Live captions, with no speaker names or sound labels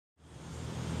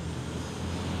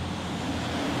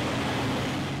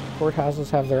courthouses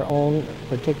have their own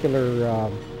particular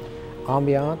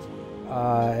ambiance.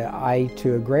 I,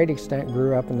 to a great extent,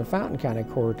 grew up in the Fountain County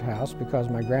Courthouse because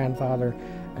my grandfather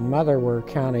and mother were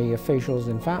county officials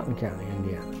in Fountain County,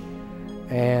 Indiana.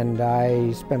 And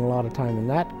I spent a lot of time in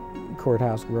that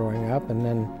courthouse growing up, and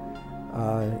then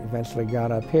eventually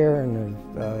got up here, and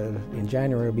in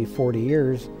January it'll be 40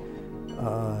 years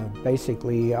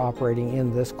basically operating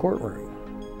in this courtroom.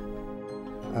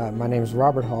 My name is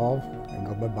Robert Hall. I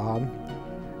go by Bob.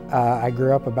 I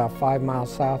grew up about 5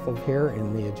 miles south of here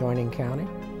in the adjoining county.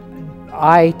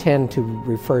 I tend to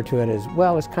refer to it as,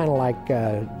 well, it's kind of like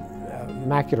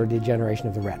macular degeneration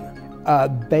of the retina.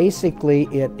 Basically,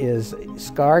 it is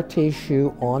scar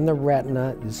tissue on the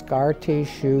retina. The scar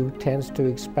tissue tends to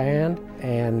expand,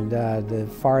 and the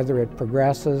farther it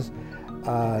progresses,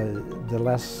 the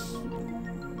less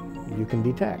you can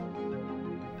detect.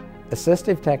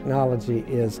 Assistive technology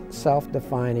is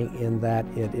self-defining in that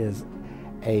it is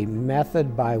a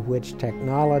method by which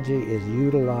technology is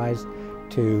utilized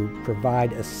to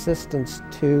provide assistance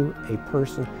to a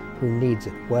person who needs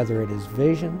it, whether it is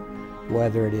vision,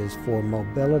 whether it is for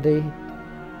mobility,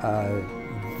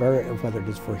 whether it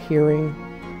is for hearing,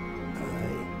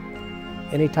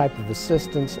 any type of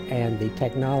assistance, and the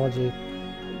technology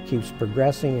keeps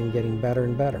progressing and getting better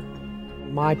and better.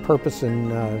 My purpose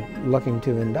in looking to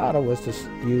INDATA was to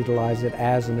utilize it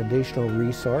as an additional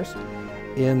resource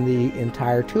in the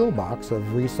entire toolbox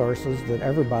of resources that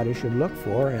everybody should look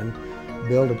for, and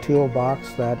build a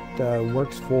toolbox that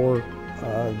works for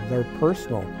their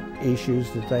personal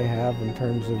issues that they have in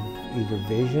terms of either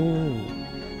vision,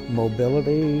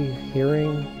 mobility,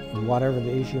 hearing, whatever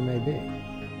the issue may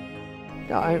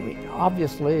be. I mean,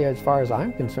 obviously, as far as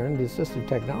I'm concerned, the assistive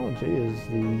technology is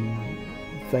the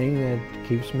thing that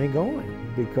keeps me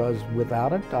going, because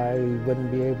without it I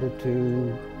wouldn't be able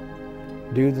to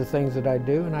do the things that I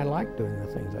do, and I like doing the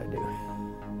things I do.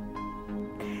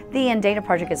 The INDATA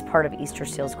Project is part of Easter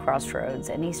Seals Crossroads,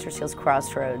 and Easter Seals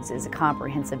Crossroads is a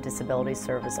comprehensive disability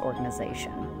service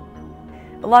organization.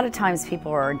 A lot of times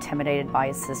people are intimidated by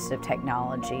assistive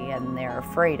technology and they're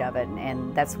afraid of it,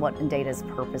 and that's what INDATA's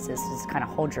purpose is to kind of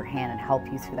hold your hand and help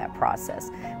you through that process.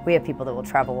 We have people that will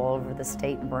travel all over the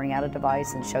state and bring out a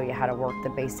device and show you how to work the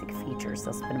basic features.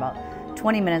 They'll spend about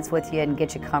 20 minutes with you and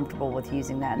get you comfortable with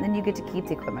using that, and then you get to keep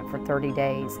the equipment for 30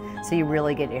 days, so you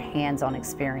really get your hands-on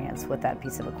experience with that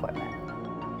piece of equipment.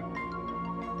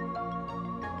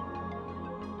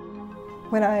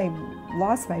 When I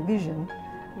lost my vision,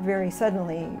 very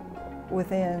suddenly,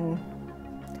 within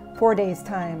 4 days'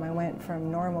 time, I went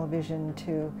from normal vision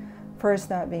to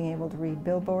first not being able to read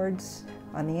billboards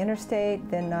on the interstate,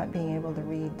 then not being able to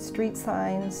read street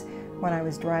signs when I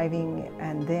was driving,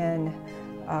 and then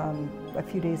a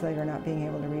few days later not being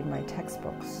able to read my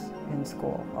textbooks in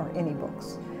school or any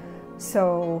books.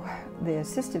 So the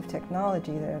assistive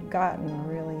technology that I've gotten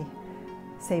really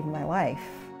saved my life.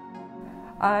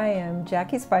 I am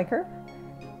Jackie Speicher,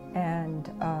 and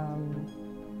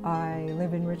I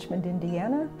live in Richmond,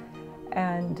 Indiana,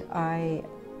 and I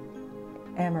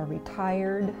am a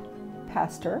retired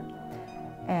pastor,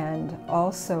 and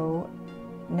also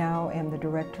now am the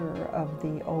director of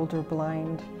the Older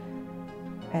Blind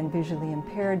and Visually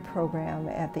Impaired program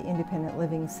at the Independent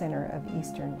Living Center of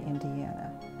Eastern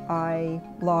Indiana. I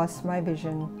lost my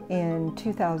vision in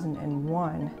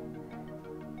 2001,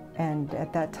 and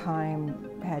at that time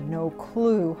had no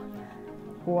clue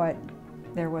what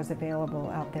there was available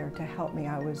out there to help me.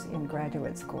 I was in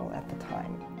graduate school at the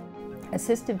time.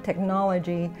 Assistive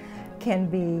technology can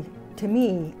be, to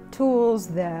me, tools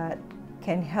that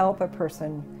can help a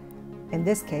person, in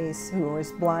this case, who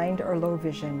is blind or low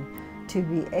vision, to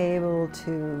be able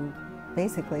to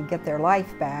basically get their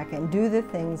life back and do the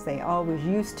things they always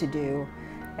used to do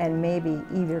and maybe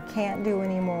either can't do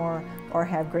anymore or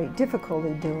have great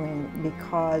difficulty doing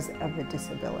because of the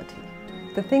disability.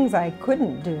 The things I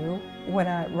couldn't do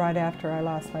right after I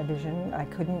lost my vision, I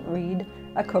couldn't read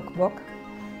a cookbook.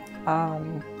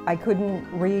 I couldn't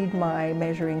read my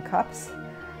measuring cups.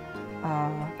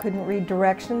 Couldn't read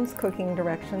directions, cooking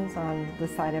directions on the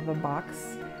side of a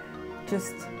box.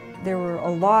 There were a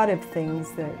lot of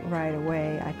things that right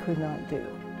away I could not do.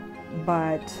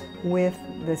 But with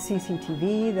the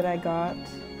CCTV that I got,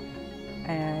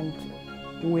 and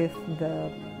with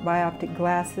the bioptic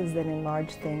glasses that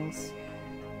enlarge things,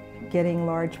 getting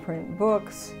large print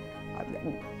books,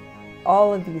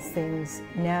 all of these things,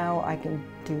 now I can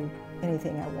do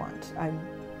anything I want.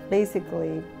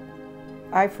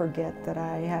 I forget that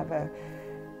I have a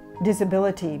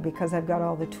disability because I've got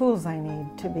all the tools I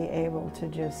need to be able to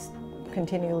just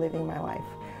continue living my life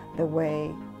the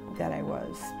way that I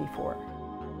was before.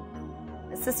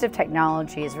 Assistive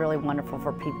technology is really wonderful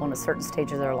for people in a certain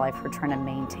stage of their life who are trying to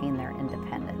maintain their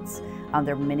independence.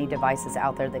 There are many devices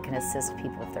out there that can assist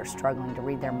people if they're struggling to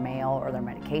read their mail or their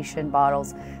medication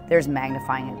bottles. There's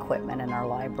magnifying equipment in our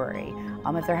library.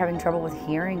 If they're having trouble with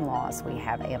hearing loss, we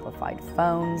have amplified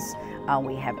phones.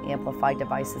 We have amplified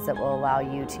devices that will allow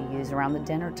you to use around the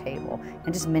dinner table,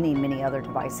 and just many, many other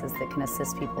devices that can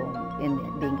assist people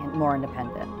in being more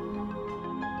independent.